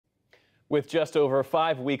With just over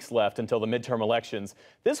 5 weeks left until the midterm elections,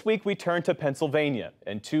 this week we turn to Pennsylvania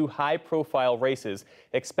and two high-profile races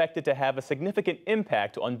expected to have a significant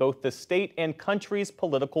impact on both the state and country's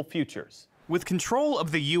political futures. With control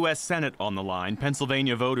of the U.S. Senate on the line,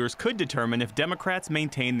 Pennsylvania voters could determine if Democrats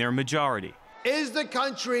maintain their majority. Is the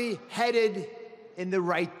country headed in the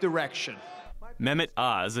right direction? Mehmet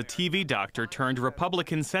Oz, a TV doctor turned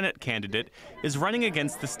Republican Senate candidate, is running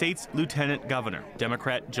against the state's lieutenant governor,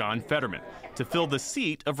 Democrat John Fetterman, to fill the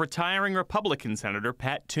seat of retiring Republican Senator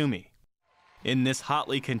Pat Toomey. In this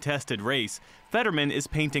hotly contested race, Fetterman is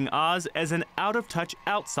painting Oz as an out-of-touch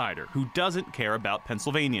outsider who doesn't care about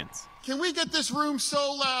Pennsylvanians. Can we get this room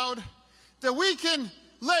so loud that we can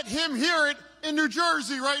let him hear it in New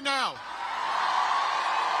Jersey right now?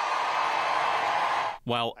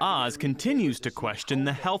 While Oz continues to question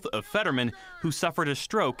the health of Fetterman, who suffered a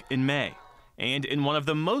stroke in May. And in one of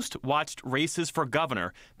the most watched races for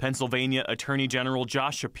governor, Pennsylvania Attorney General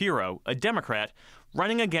Josh Shapiro, a Democrat,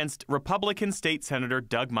 running against Republican State Senator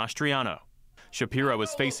Doug Mastriano. Shapiro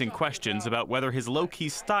is facing questions about whether his low-key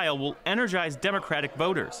style will energize Democratic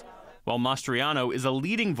voters, while Mastriano is a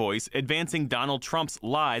leading voice advancing Donald Trump's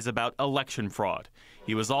lies about election fraud.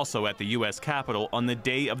 He was also at the U.S. Capitol on the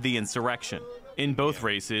day of the insurrection. In both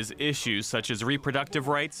races, issues such as reproductive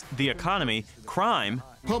rights, the economy, crime,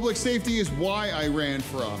 Public safety is why I ran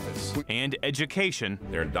for office. And education.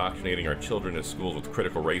 They're indoctrinating our children at schools with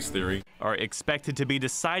critical race theory. Are expected to be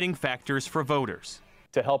deciding factors for voters.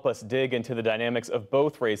 To help us dig into the dynamics of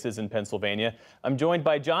both races in Pennsylvania, I'm joined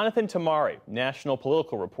by Jonathan Tamari, national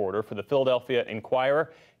political reporter for the Philadelphia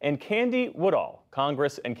Inquirer, and Candy Woodall,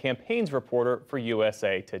 Congress and campaigns reporter for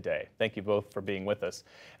USA Today. Thank you both for being with us.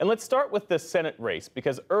 And let's start with the Senate race,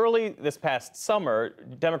 because early this past summer,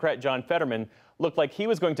 Democrat John Fetterman looked like he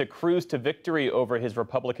was going to cruise to victory over his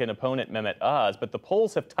Republican opponent, Mehmet Oz, but the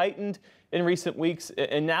polls have tightened in recent weeks,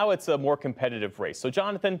 and now it's a more competitive race. So,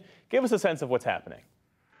 Jonathan, give us a sense of what's happening.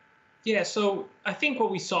 Yeah, so I think what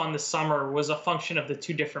we saw in the summer was a function of the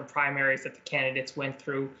two different primaries that the candidates went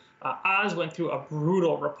through. Oz went through a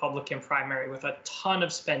brutal Republican primary with a ton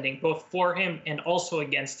of spending, both for him and also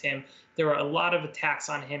against him. There were a lot of attacks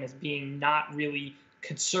on him as being not really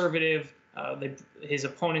conservative. His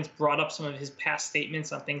opponents brought up some of his past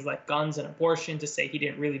statements on things like guns and abortion to say he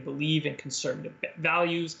didn't really believe in conservative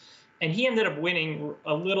values. And he ended up winning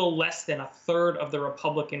a little less than a third of the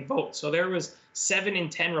Republican vote. So there was 7 in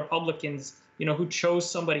 10 Republicans, who chose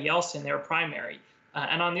somebody else in their primary.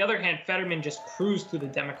 And on the other hand, Fetterman just cruised through the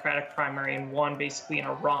Democratic primary and won basically in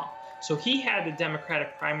a romp. So he had the Democratic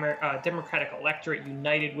electorate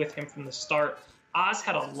united with him from the start. Oz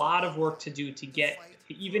had a lot of work to do to get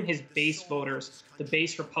even his base voters, the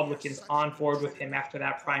base Republicans, on board with him after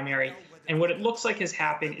that primary. And what it looks like has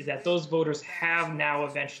happened is that those voters have now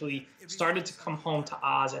eventually started to come home to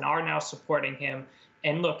Oz and are now supporting him.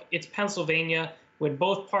 And look, it's Pennsylvania. When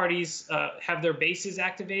both parties have their bases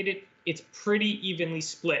activated, it's pretty evenly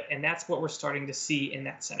split. And that's what we're starting to see in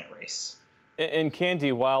that Senate race. And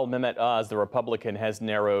Candy, while Mehmet Oz, the Republican, has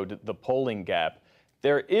narrowed the polling gap,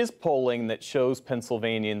 there is polling that shows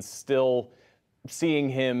Pennsylvanians still seeing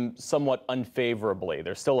him somewhat unfavorably.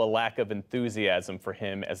 There's still a lack of enthusiasm for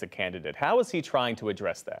him as a candidate. How is he trying to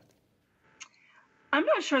address that? I'm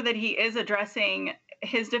not sure that he is addressing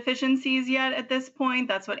his deficiencies yet at this point.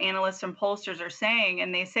 That's what analysts and pollsters are saying,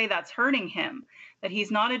 and they say that's hurting him, that he's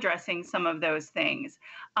not addressing some of those things.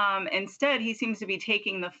 Instead, he seems to be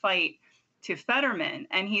taking the fight to Fetterman,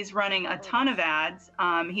 and he's running a ton of ads.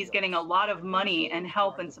 He's getting a lot of money and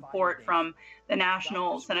help and support from the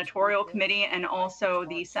National Senatorial Committee and also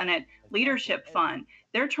the Senate Leadership Fund.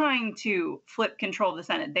 They're trying to flip control of the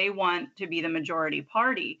Senate. They want to be the majority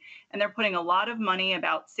party, and they're putting a lot of money,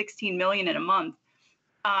 about $16 million in a month,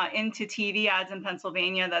 into TV ads in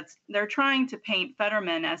Pennsylvania. They're trying to paint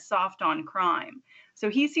Fetterman as soft on crime. So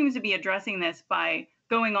he seems to be addressing this by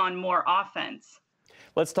going on more offense.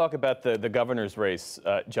 Let's talk about the governor's race,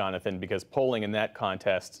 Jonathan, because polling in that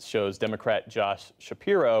contest shows Democrat Josh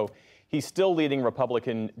Shapiro. He's still leading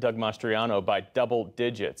Republican Doug Mastriano by double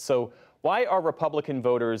digits. So why are Republican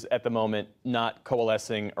voters at the moment not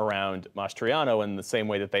coalescing around Mastriano in the same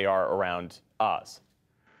way that they are around Oz?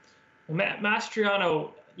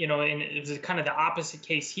 Mastriano, it was kind of the opposite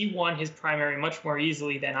case. He won his primary much more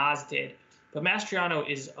easily than Oz did. But Mastriano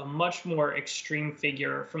is a much more extreme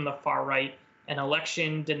figure from the far right. An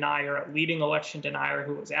election denier, a leading election denier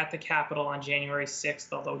who was at the Capitol on January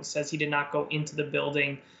 6th, although he says he did not go into the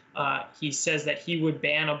building. He says that he would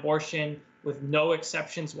ban abortion with no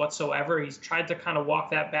exceptions whatsoever. He's tried to kind of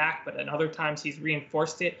walk that back, but at other times he's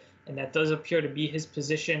reinforced it, and that does appear to be his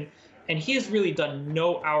position. And he has really done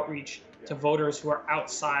no outreach to voters who are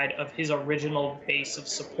outside of his original base of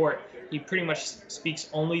support. He pretty much speaks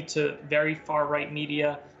only to very far right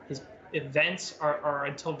media. His events are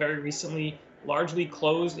until very recently largely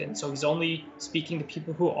closed, and so he's only speaking to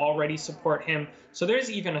people who already support him. So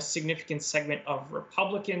there's even a significant segment of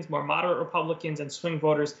Republicans, more moderate Republicans and swing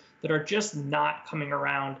voters that are just not coming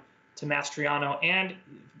around to Mastriano. And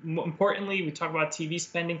importantly, we talk about TV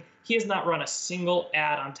spending. He has not run a single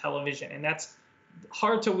ad on television, and that's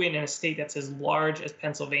hard to win in a state that's as large as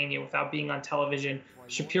Pennsylvania without being on television.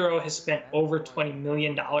 Shapiro has spent over $20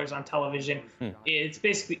 million on television. It's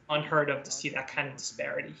basically unheard of to see that kind of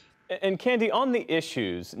disparity. And Candy, on the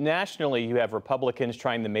issues, nationally you have Republicans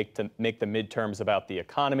trying to make the midterms about the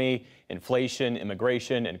economy, inflation,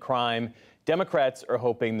 immigration, and crime. Democrats are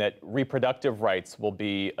hoping that reproductive rights will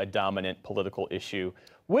be a dominant political issue.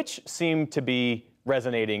 Which seem to be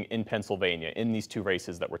resonating in Pennsylvania in these two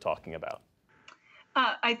races that we're talking about?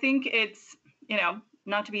 I think it's,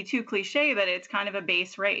 not to be too cliche, but it's kind of a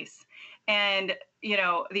base race. And,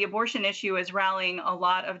 the abortion issue is rallying a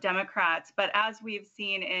lot of Democrats. But as we've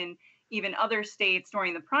seen in even other states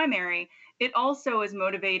during the primary, it also is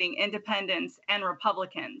motivating independents and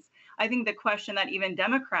Republicans. I think the question that even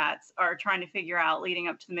Democrats are trying to figure out leading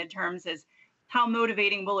up to the midterms is how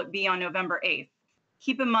motivating will it be on November 8th?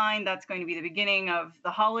 Keep in mind that's going to be the beginning of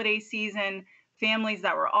the holiday season. Families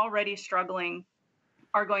that were already struggling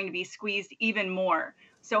are going to be squeezed even more.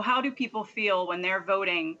 So how do people feel when they're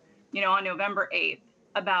voting, on November 8th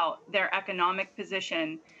about their economic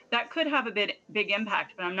position? That could have a big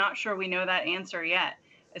impact, but I'm not sure we know that answer yet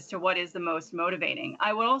as to what is the most motivating.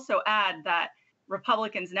 I would also add that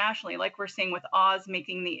Republicans nationally, like we're seeing with Oz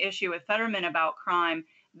making the issue with Fetterman about crime,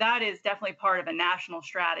 that is definitely part of a national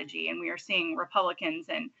strategy. And we are seeing Republicans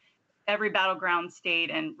in every battleground state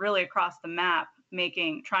and really across the map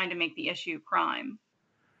trying to make the issue crime.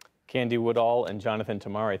 Candy Woodall and Jonathan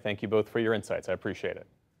Tamari, thank you both for your insights. I appreciate it.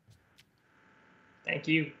 Thank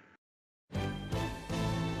you.